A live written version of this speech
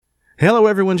Hello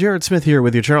everyone, Jared Smith here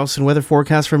with your Charleston weather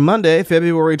forecast for Monday,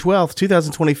 February 12th,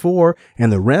 2024,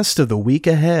 and the rest of the week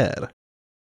ahead.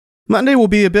 Monday will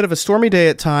be a bit of a stormy day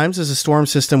at times as a storm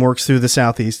system works through the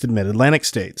southeast and mid-Atlantic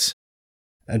states.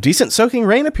 A decent soaking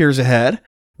rain appears ahead,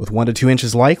 with 1 to 2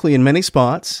 inches likely in many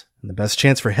spots, and the best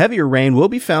chance for heavier rain will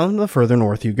be found the further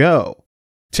north you go.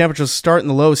 Temperatures start in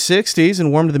the low 60s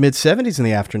and warm to the mid-70s in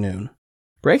the afternoon.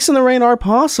 Breaks in the rain are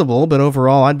possible, but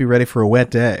overall I'd be ready for a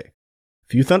wet day.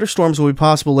 Few thunderstorms will be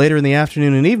possible later in the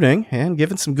afternoon and evening, and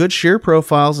given some good shear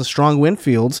profiles and strong wind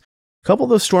fields, a couple of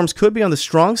those storms could be on the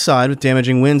strong side with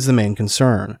damaging winds the main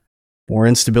concern. More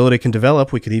instability can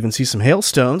develop, we could even see some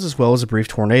hailstones as well as a brief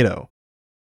tornado.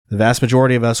 The vast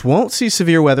majority of us won't see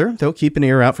severe weather, though keep an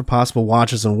ear out for possible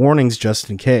watches and warnings just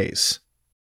in case.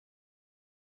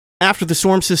 After the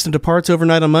storm system departs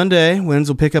overnight on Monday, winds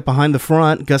will pick up behind the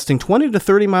front, gusting 20 to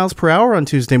 30 miles per hour on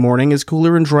Tuesday morning as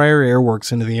cooler and drier air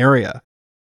works into the area.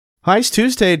 Highs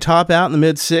Tuesday top out in the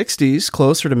mid-60s,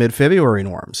 closer to mid-February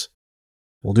norms.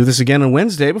 We'll do this again on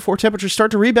Wednesday before temperatures start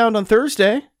to rebound on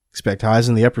Thursday. Expect highs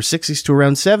in the upper 60s to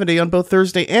around 70 on both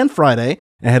Thursday and Friday,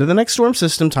 ahead of the next storm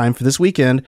system time for this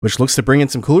weekend, which looks to bring in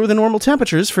some cooler than normal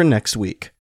temperatures for next week.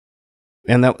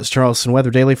 And that was Charleston Weather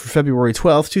Daily for February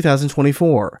 12th,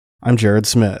 2024. I'm Jared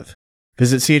Smith.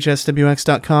 Visit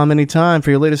chswx.com anytime for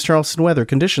your latest Charleston weather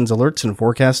conditions, alerts, and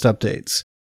forecast updates.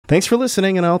 Thanks for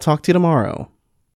listening, and I'll talk to you tomorrow.